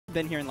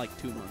been here in like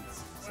 2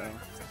 months, so.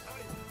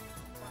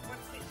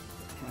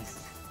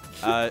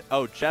 Nice.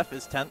 Oh, Jeff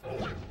is 10th.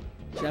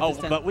 Jeff is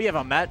 10th. But we have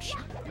a match.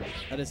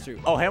 That is true.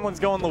 Oh, Hamlin's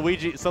going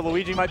Luigi. So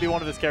Luigi might be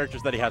one of his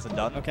characters that he hasn't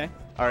done. Okay.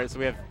 All right, so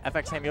we have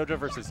FX Hamyojo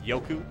versus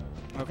Yoku.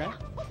 Okay.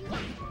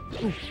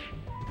 Ooh.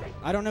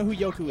 I don't know who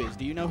Yoku is.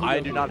 Do you know who Yoku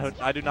is?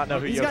 I do not know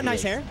who Yoku is. He's got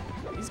nice hair.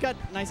 He's got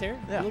nice hair.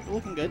 Yeah.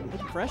 Looking good.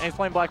 Looking fresh. And he's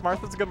playing Black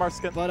Marth. That's a good Marth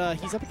skin. But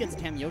he's up against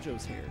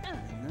Hamyojo's hair.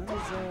 And that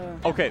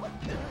is, Okay.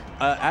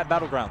 At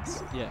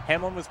Battlegrounds, yeah.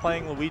 Hamlin was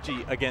playing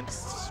Luigi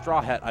against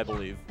Straw Hat, I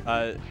believe.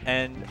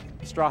 And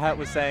Straw Hat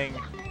was saying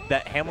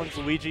that Hamlin's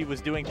Luigi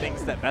was doing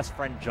things that best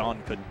friend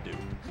John couldn't do.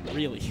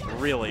 Really?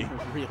 Really.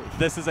 Really?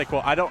 This is a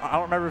quote. I don't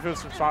remember if it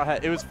was from Straw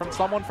Hat. It was from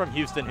someone from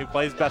Houston who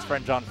plays best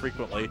friend John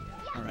frequently.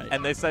 All right.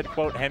 And they said,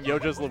 quote,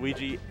 Hamyojo's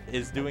Luigi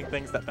is doing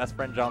things that best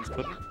friend John's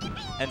couldn't.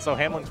 And so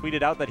Hamlin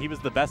tweeted out that he was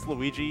the best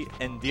Luigi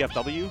in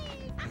DFW.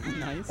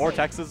 Nice. Or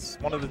Texas,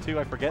 one of the two,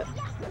 I forget.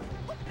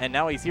 And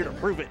now he's here to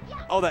prove it.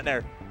 Oh, that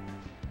nair.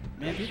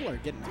 Man, people are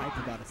getting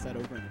hyped about a set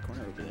over in the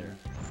corner over there.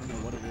 I don't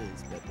know what it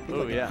is, but people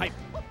Oh, are getting yeah. hyped.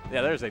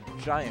 Yeah, there's a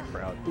giant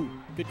crowd. Ooh,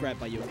 good grab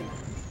by Yoku.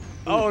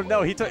 Oh,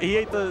 no, he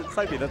ate the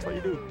side B. That's what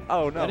you do.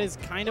 Oh, no. That is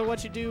kind of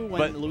what you do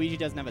when Luigi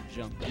doesn't have a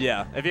jump.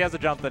 Yeah, if he has a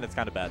jump, then it's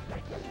kind of bad.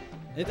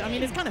 I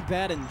mean, it's kind of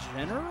bad in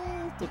general,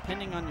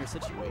 depending on your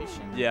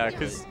situation. Yeah,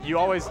 because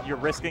you're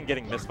risking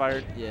getting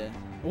misfired. Yeah.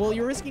 Well,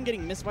 you're risking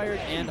getting misfired,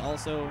 and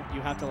also you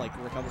have to like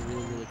recover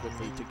really, really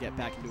quickly to get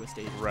back into a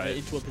stage, right?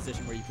 Into a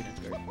position where you can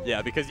enter.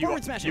 Yeah, because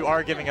you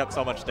are giving up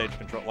so much stage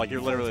control. Like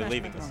you're literally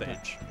leaving the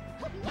stage.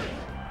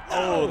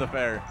 Oh, the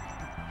fair.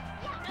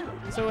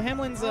 So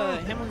Hamlin's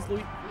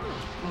Luigi.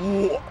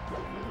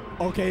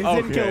 Okay, it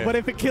didn't kill, but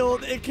if it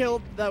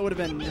killed, that would have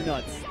been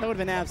nuts. That would have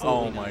been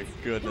absolutely nuts. Oh my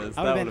goodness.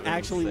 I would have been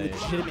actually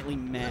legitimately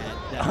mad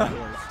that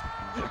worked.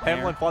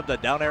 Hamlin flubbed a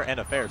down air and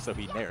a fair, so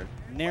he naired.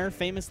 Nair,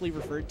 famously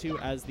referred to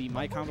as the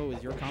my combo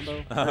is your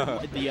combo.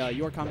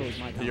 Your combo is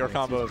my combo. Your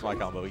combo is my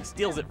combo. He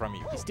steals it from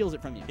you. He steals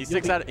it from you. He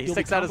sticks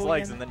out his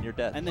legs and then you're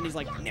dead. And then he's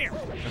like, Nair.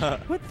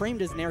 What frame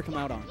does Nair come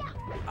out on?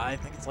 I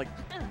think it's like...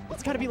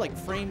 It's got to be like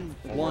frame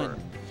 1.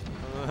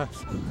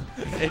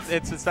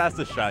 It's his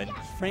fastest shine.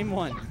 Frame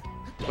 1.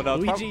 But no,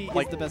 Luigi is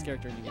like the best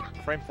character in the game.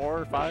 Frame 4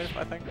 or 5,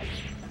 I think.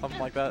 Something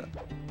like that.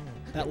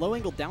 That low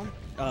angle down...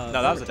 no,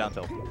 that was a down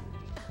tilt.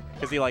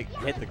 Because he like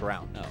hit the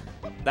ground.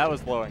 Oh. That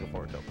was low angle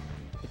forward tilt.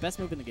 The best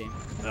move in the game.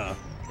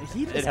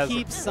 He just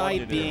keeps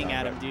side being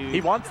at him, dude.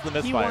 He wants the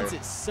misfire. He wants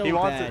it so bad. He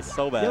wants it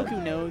so bad.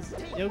 Yoku knows.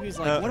 Yoku's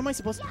like, what am I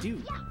supposed to do?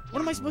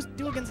 What am I supposed to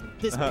do against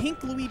this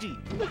pink Luigi?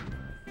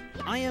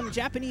 I am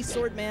Japanese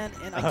sword man,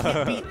 and I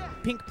can't beat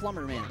pink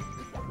plumber man.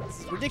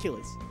 It's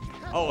ridiculous.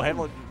 Oh,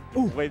 Hamlin.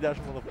 Ooh, wave dash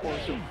on the floor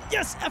too.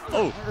 Yes,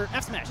 or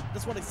F smash.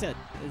 That's what I said.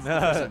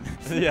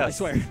 Yes. I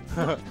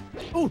swear.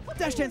 Ooh,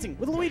 dash dancing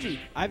with Luigi.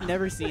 I've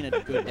never seen a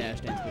good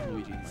dash dance with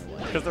Luigi in my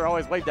life. Because they're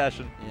always wave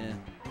dashing.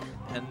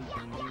 Yeah. And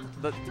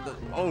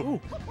you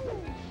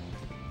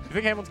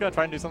think Hamlin's gonna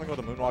try and do something with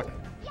a moonwalk?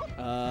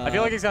 I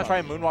feel like he's gonna try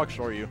and moonwalk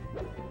shore you.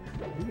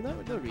 Ooh, that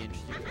would be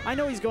interesting. I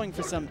know he's going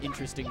for some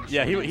interesting.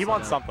 Yeah, he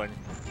wants something.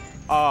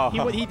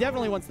 He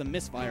definitely wants the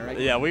misfire, right?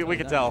 Yeah, we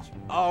could tell.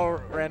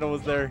 Oh, Randall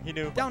was there. He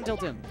knew. Down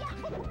tilt him.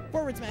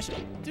 Forward smash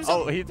him.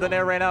 The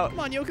nair ran out. Come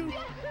on, Yoku.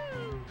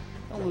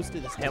 Don't lose to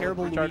this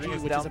terrible Luigi,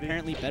 which is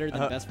apparently better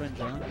than best friend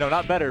John. No,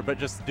 not better, but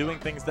just doing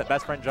things that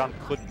best friend John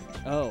couldn't.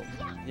 Oh,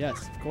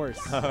 yes, of course.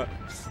 How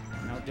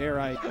dare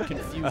I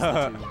confuse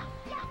the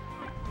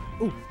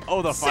two. Ooh,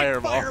 oh, the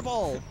fireball.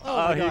 Fireball.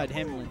 Oh, my God,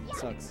 Hamlin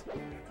sucks.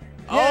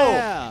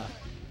 Yeah.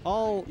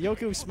 All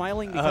Yoku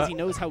smiling because he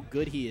knows how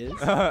good he is.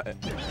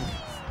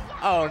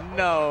 Oh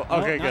no.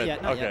 Okay, not good.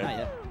 Yet, not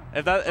yet.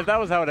 If that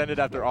was how it ended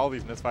after all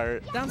these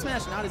misfire. Down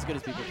smash not as good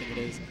as people think it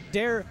is.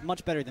 Dare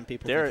much better than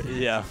people. Dare,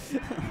 yeah.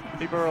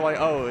 People are like,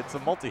 oh, it's a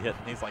multi-hit,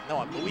 and he's like, no,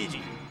 I'm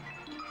Luigi.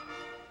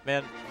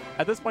 Man,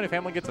 at this point, if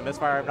Hamlin gets a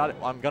misfire,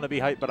 I'm gonna be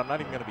hyped, but I'm not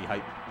even gonna be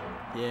hyped.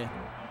 Yeah.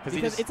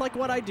 Because it's like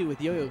what I do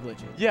with yo-yo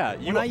glitches. Yeah.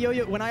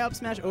 When I up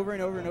smash over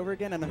and over and over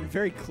again, and I'm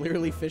very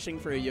clearly fishing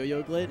for a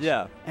yo-yo glitch.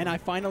 Yeah. And I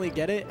finally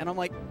get it, and I'm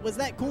like, was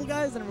that cool,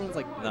 guys? And everyone's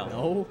like,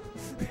 no.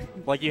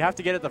 Like, you have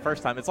to get it the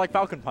first time. It's like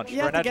Falcon Punch. You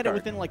have to get it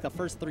within like the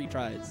first 3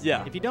 tries.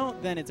 Yeah. If you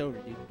don't, then it's over,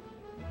 dude.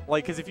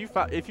 Like, because if you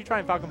try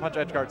and Falcon Punch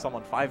edge guard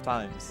someone 5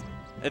 times,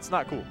 it's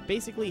not cool.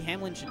 Basically,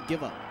 Hamlin should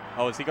give up.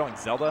 Oh, is he going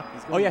Zelda?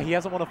 Oh yeah, he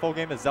hasn't won a full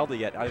game as Zelda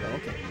yet either.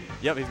 Okay.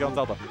 Yep, he's going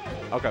Zelda.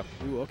 Okay.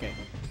 Ooh, okay.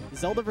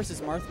 Zelda versus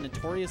Marth,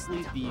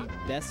 notoriously the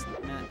best.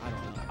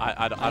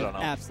 I don't know.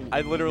 Absolutely.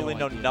 I literally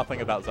know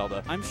nothing about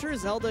Zelda. I'm sure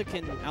Zelda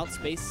can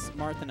outspace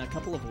Marth in a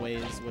couple of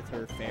ways with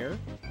her fair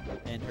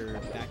and her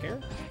back air.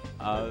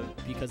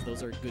 Because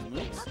those are good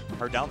moves.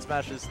 Her down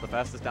smash is the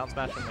fastest down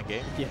smash in the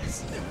game.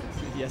 Yes.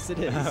 Yes, it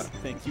is.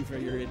 Thank you for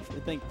your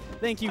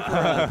thank you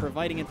for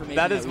providing information.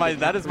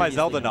 That is my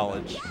Zelda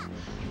knowledge.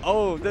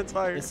 Oh, that's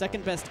fire. The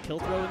second best kill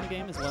throw in the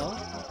game as well.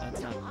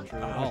 That's not true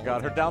at all. Oh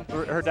god,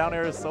 her down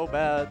air is so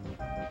bad.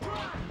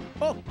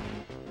 Oh,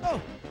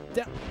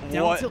 down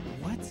tilt.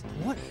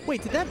 What?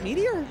 Wait, did that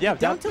meteor? Yeah,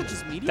 down tilt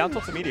just meteor. Down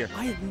tilt's a meteor.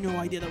 I had no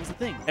idea that was a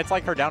thing. It's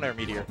like her down air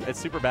meteor. It's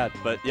super bad,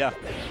 but yeah.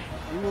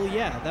 Well,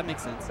 yeah, that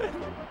makes sense.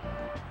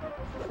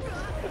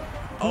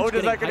 Oh,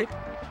 does that get?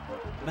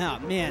 Wow,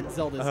 man,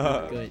 Zelda's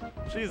not good.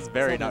 She's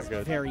very Zelda's not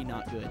good. Very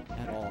not good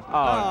at all.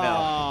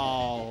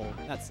 Oh,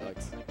 no. That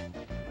sucks.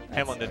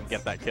 Hamlin didn't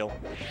get that kill.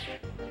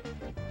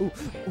 Ooh,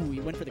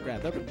 he went for the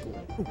grab. That would be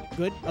cool. Ooh,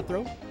 good. Up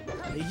throw.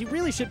 You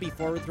really should be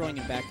forward throwing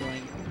and back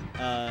throwing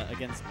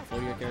against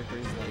floatier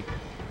characters like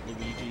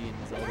Luigi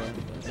and Zelda.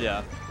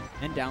 Yeah.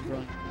 And down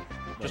throwing.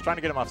 Just trying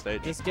to get him off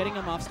stage. Just getting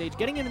him off stage.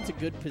 Getting him into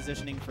good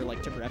positioning for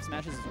like tipper F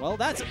smashes as well.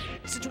 That's a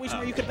situation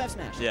where you could F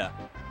smash. Yeah.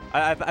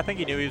 I think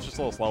he knew he was just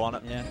a little slow on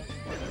it. Yeah.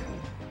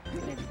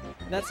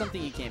 That's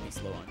something you can't be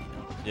slow on, you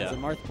know. Yeah. As a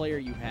Marth player,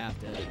 you have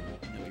to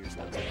know your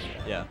stuff.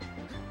 Yeah.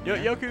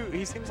 Yoku,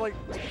 he seems like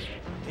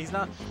he's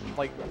not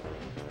like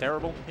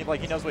terrible. He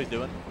knows what he's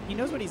doing. He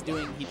knows what he's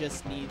doing. He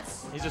just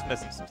needs. He's just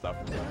missing some stuff.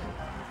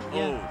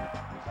 Yeah.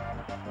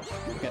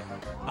 Okay.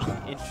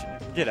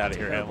 Get out of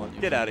here, Hamlin.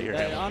 Get out of here,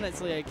 Hamlin.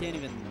 Honestly, I can't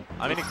even.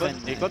 I mean, he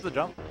clipped the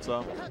jump,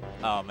 so.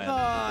 Oh man.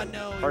 Oh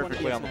no.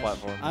 Perfectly on the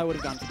platform. I would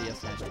have gone for the F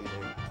smash too.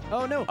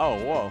 Oh no. Oh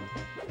whoa.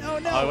 No,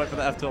 no. Oh, I went for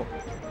the F tilt.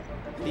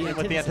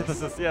 With the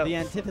antithesis, yeah. The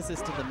antithesis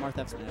to the Marth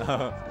F smash.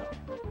 I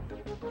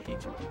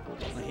hate you people.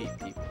 I hate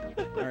people.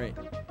 All right.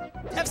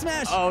 F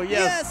smash. Oh yes.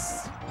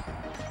 Yes.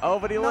 Oh,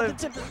 but he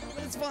lived. Not the tipper,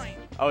 but it's fine.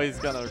 Oh, he's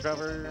gonna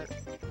recover.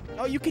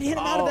 Oh, you can hit him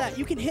out of that.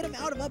 You can hit him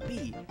out of up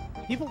B.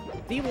 People.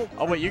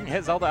 Oh wait, you can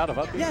hit Zelda out of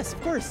up B? Yes,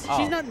 of course. Oh.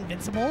 She's not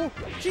invincible.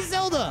 She's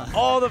Zelda.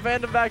 Oh, the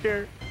Phantom back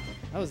here.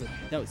 That was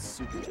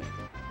super janky.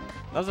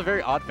 That was a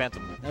very odd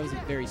Phantom. That was a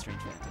very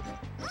strange Phantom.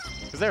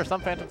 Because there are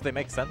some Phantoms, they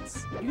make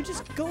sense. You can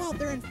just go out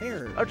there and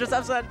fair. Oh, just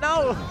upset.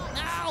 No!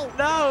 No!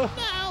 No!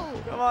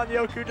 No! Come on,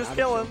 Yoku, just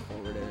kill him.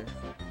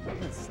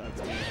 That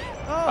sucks, man.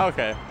 Oh!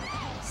 Okay.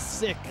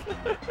 Sick.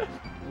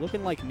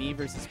 Looking like me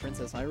versus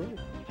Princess Hyrule.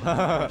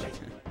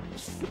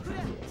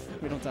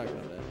 We don't talk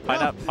about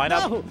that.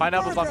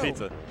 Pineapples on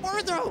pizza.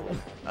 Forward throw!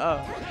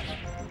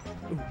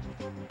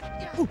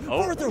 Ooh,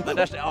 forward throw! I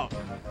dashed it. Oh.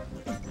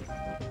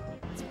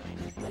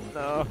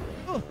 No.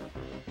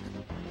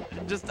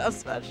 Just F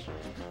smash.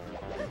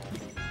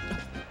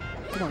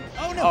 Come on.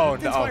 Oh no! Oh,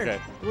 Din's no, fire. okay.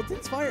 Well,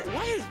 Din's fire.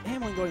 Why is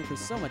Hamlin going for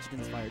so much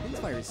Din's fire? Din's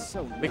fire is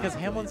so. Because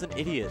Hamlin's an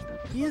idiot.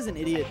 He is an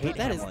idiot, but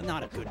that Hamlin. is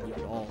not a good move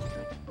at all.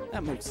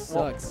 That move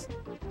sucks.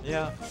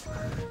 Yeah.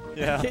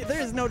 Yeah. Okay,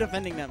 there is no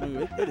defending that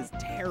move. It is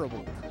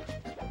terrible.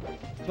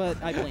 But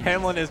I blame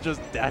Hamlin is just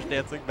dash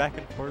dancing back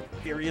and forth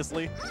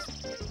furiously.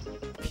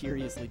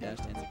 Furiously dash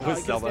dancing.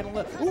 With Zelda.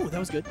 Ooh, that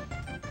was good.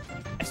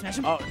 F smash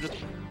him. Oh, just.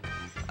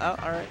 Oh,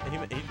 all right.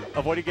 He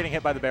avoided getting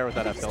hit by the bear with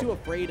that F He's tilt. too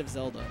afraid of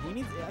Zelda. He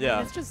needs. I mean,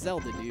 it's just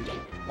Zelda, dude.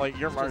 Like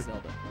you're Marth.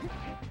 Zelda.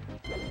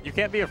 You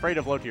can't be afraid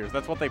of low tiers.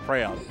 That's what they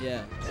prey on.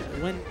 Yeah.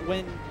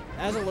 When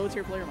as a low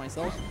tier player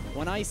myself,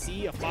 when I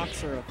see a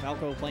Fox or a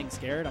Falco playing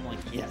scared, I'm like,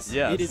 yes.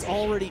 It is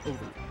already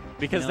over.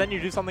 Because then you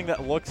do something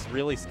that looks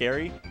really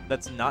scary.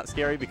 That's not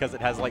scary because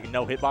it has like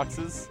no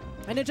hitboxes.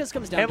 And it just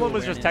comes down. Hamlin to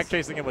was just tech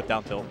chasing him with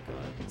down tilt.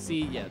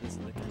 See, yeah, this is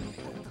the.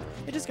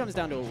 It just comes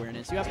down to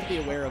awareness. You have to be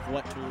aware of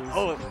what tools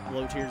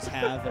low tiers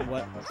have and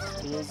what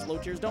tools low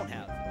tiers don't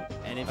have.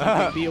 And if you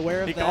can be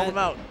aware of he called him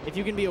out. If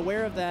you can be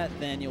aware of that,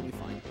 then you'll be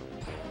fine.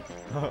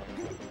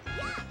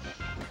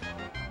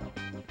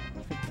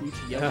 Pooch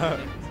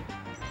yelling.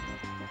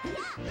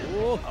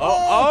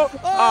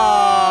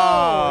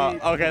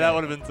 Okay, that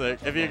would have been sick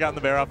if you had gotten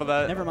the bear off of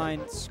that. Never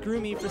mind.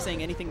 Screw me for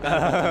saying anything bad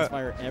about Dense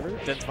Fire ever.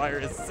 Dense Fire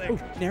is sick. Oh,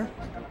 Nair.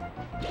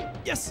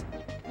 Yes.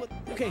 What?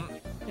 Okay.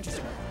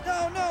 Interesting.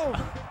 No, no.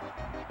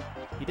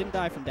 He didn't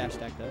die from dash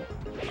attack though.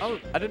 Oh,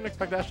 I didn't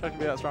expect dash attack to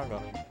be that strong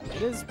though.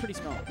 It is pretty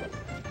strong.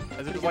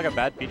 Is it just like a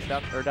bad peach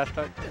dash or dash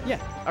attack? Yeah.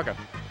 Okay.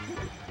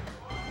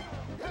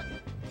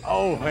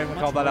 Oh, Hamlin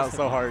called that out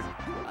so hard.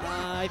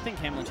 I think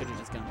Hamlin should have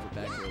just gone for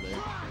back throw there.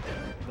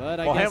 But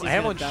I well, guess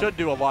Hamlin should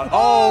do a lot.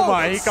 Oh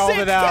my, he called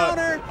it out.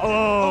 Counter.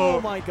 Oh.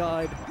 Oh my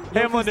God.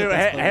 Hamlin knew.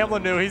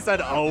 Hamlin knew. He said,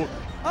 "Oh."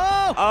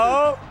 Oh.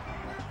 Oh.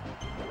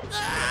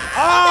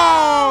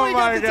 Oh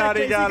my God,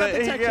 he got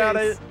it. He got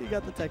it. He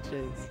got the tech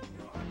chase.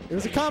 It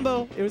was a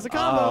combo. It was a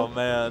combo. Oh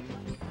man.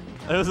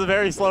 It was a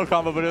very slow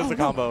combo, but it was a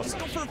combo. Just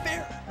go for a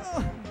fair.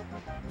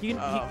 He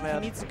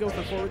needs to go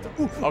for forward.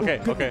 Okay,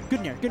 good, okay.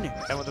 Good Nair, good Nair.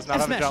 Hamlin does not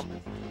have a jump.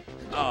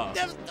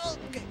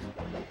 Okay.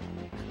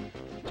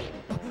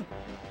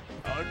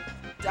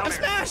 Down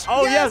smash!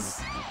 Oh,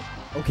 yes!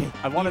 Okay.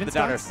 I wanted the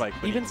down air spike.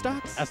 Even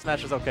stocks? F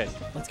smash is okay.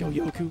 Let's go,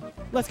 Yoku.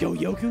 Let's go,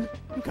 Yoku.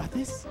 You got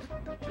this.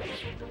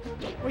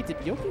 Wait, did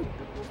Yoku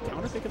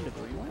counter pick him to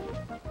Dreamland?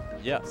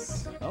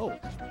 Yes. Oh.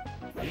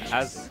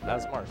 As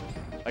Marth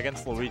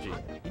against Luigi.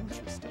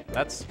 Interesting.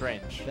 That's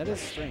strange. That is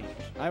strange.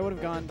 I would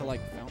have gone to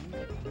like Fountain.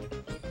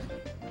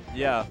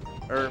 Yeah,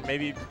 or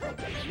maybe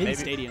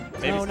Stadium.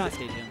 Maybe no, not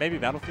Stadium. Maybe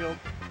Battlefield.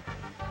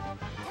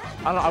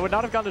 I don't know. I would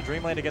not have gone to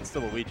Dreamland against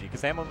the Luigi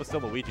because Hamlin was still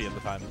Luigi at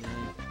the time. Yeah.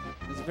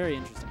 It was very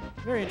interesting.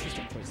 Very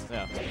interesting choice.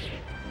 Yeah.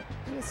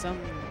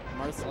 Some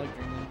Marths like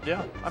Dreamland.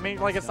 Yeah. I mean,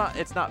 like it's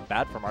not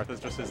bad for Marth.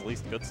 It's just his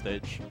least good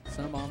stage.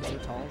 Some moms are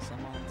tall.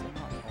 Some moms are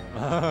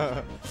not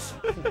tall.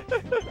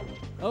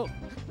 Oh.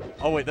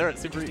 Oh wait, they're at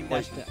super.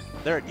 Dash attack.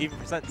 They're at even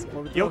percents.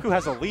 Forward throw. Yoku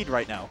has a lead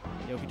right now.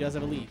 Yoku does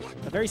have a lead.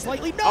 A very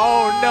slightly. No!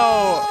 Oh,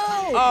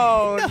 no!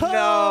 Oh,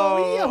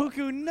 no!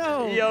 Yoku,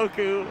 no!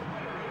 Yoku.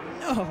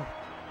 No!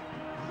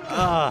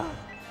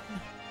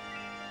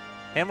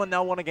 Hamlin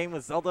now won a game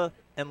with Zelda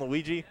and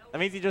Luigi. That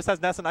means he just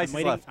has Ness and Ices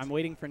left. I'm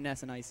waiting for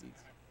Ness and Ices.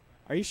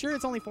 Are you sure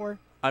it's only 4?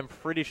 I'm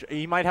pretty sure.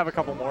 He might have a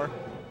couple more,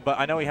 but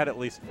I know he had at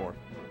least 4.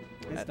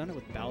 He's done it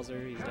with Bowser.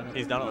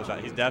 He's done it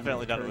with He's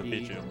definitely done it with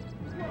Pichu.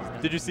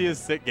 Did you see his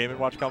sick Game &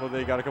 Watch combo that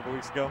he got a couple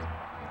weeks ago?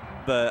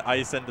 The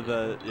ice into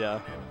the, yeah.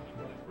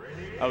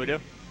 Oh, we do?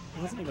 It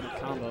wasn't even a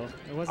combo.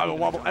 It wasn't. I will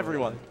wobble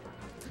everyone.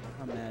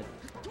 I'm mad.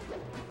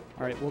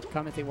 All right, we'll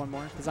commentate one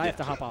more because I have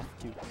to hop off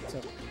too. So.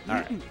 All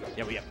right.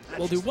 Yeah,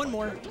 We'll do one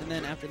more, and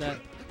then after that,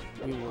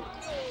 we will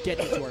get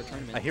into our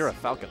tournament. I hear a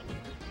Falcon.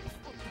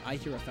 I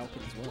hear a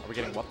Falcon as well. Are we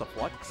getting what the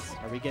Flex?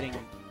 Are we getting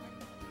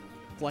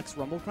Flex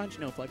Rumble Crunch?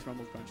 No, Flex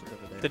Rumble Crunch is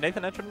over there. Did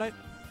Nathan enter tonight?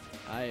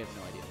 I have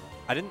no idea.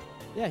 I didn't.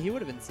 Yeah, he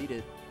would have been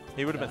seated.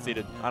 He would have been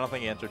seated. Yeah. I don't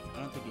think he entered. I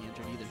don't think he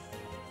entered either.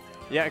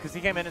 Yeah, because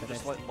he came in and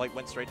just like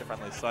went straight to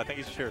friendlies. So I think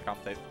he's just here to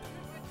commentate.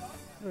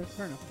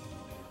 Fair enough.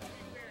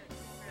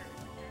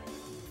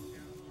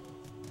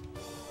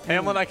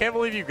 Hamlin, I can't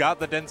believe you got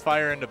the Dense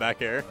Fire into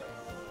back air.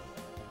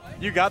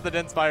 You got the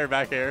Dense Fire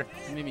back air.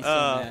 It made me so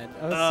mad.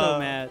 I was so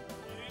mad.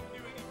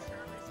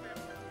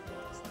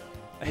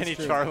 Any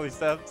Charlie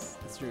steps?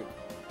 That's true.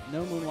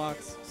 No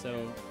moonwalks,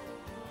 so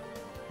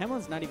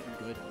Hamlin's not even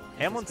good.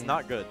 Hamlin's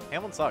not good.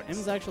 Hamlin sucks.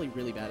 Hamlin's actually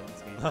really bad at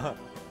this game.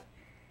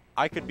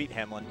 I could beat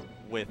Hamlin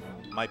with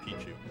my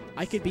Pichu.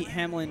 I could beat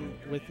Hamlin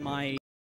with my